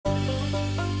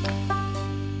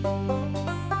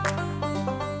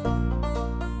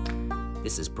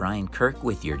This is Brian Kirk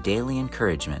with your Daily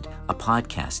Encouragement, a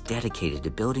podcast dedicated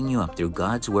to building you up through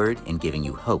God's Word and giving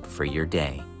you hope for your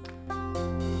day.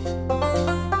 I'm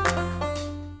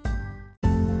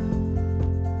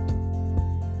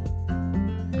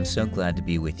so glad to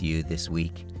be with you this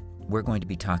week. We're going to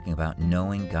be talking about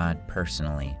knowing God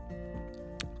personally.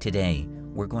 Today,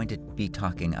 we're going to be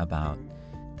talking about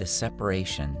the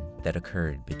separation that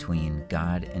occurred between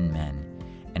God and men.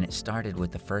 And it started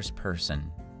with the first person,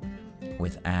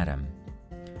 with Adam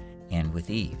and with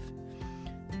Eve.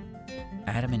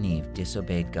 Adam and Eve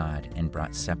disobeyed God and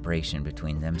brought separation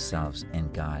between themselves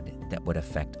and God that would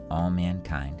affect all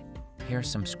mankind. Here are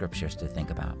some scriptures to think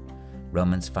about.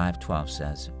 Romans 5:12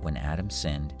 says, when Adam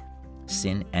sinned,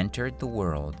 sin entered the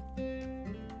world.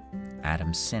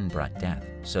 Adam's sin brought death,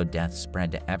 so death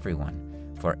spread to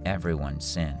everyone, for everyone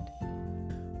sinned.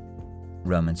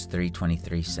 Romans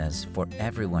 3:23 says, for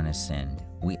everyone has sinned,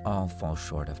 we all fall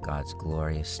short of God's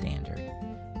glorious standard.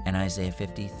 And Isaiah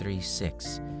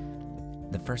 53:6,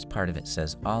 the first part of it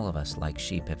says, all of us like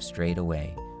sheep have strayed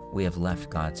away. We have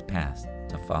left God's path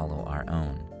to follow our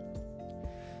own.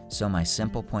 So my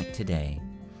simple point today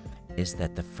is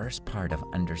that the first part of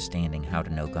understanding how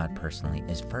to know God personally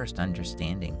is first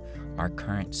understanding our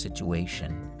current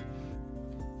situation.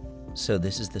 So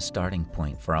this is the starting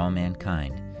point for all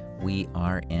mankind. We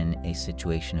are in a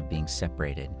situation of being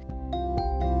separated.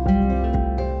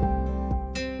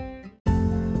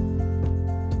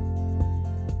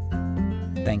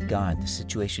 Thank God the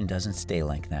situation doesn't stay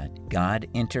like that. God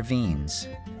intervenes.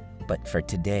 But for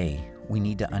today, we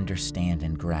need to understand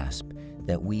and grasp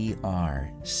that we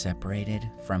are separated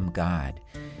from God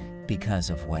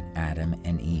because of what Adam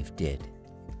and Eve did.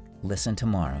 Listen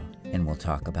tomorrow, and we'll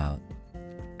talk about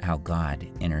how God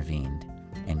intervened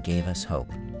and gave us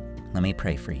hope. Let me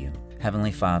pray for you.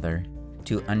 Heavenly Father,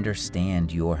 to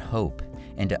understand your hope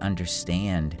and to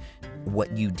understand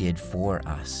what you did for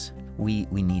us, we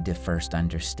need to first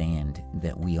understand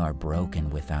that we are broken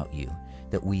without you,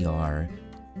 that we are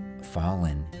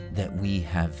fallen, that we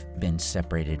have been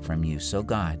separated from you. So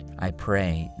God, I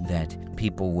pray that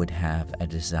people would have a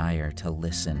desire to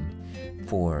listen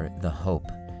for the hope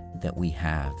that we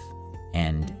have.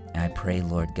 And I pray,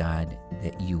 Lord God,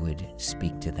 that you would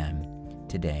speak to them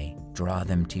today. Draw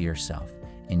them to yourself.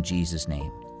 In Jesus'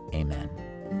 name, amen.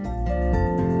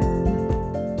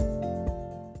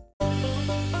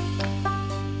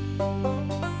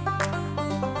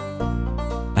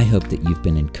 I hope that you've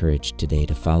been encouraged today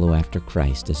to follow after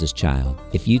Christ as his child.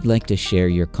 If you'd like to share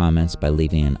your comments by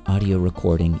leaving an audio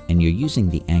recording and you're using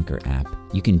the Anchor app,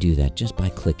 you can do that just by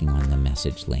clicking on the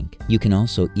message link. You can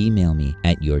also email me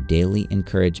at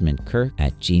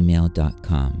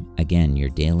yourdailyencouragementkirk@gmail.com. Again,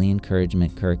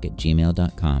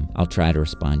 yourdailyencouragementkirk@gmail.com. I'll try to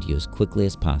respond to you as quickly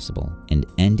as possible. And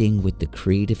ending with the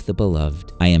creed of the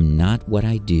beloved, I am not what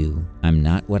I do. I'm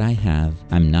not what I have.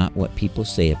 I'm not what people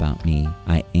say about me.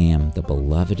 I am the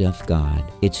beloved of God.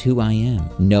 It's who I am.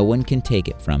 No one can take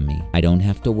it from me. I don't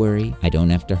have to worry. I don't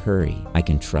have to hurry. I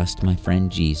can trust my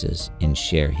friend Jesus and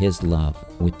share his love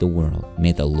with the world.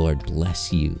 May the Lord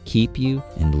bless you, keep you,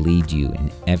 and lead you in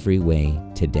every way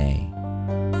today.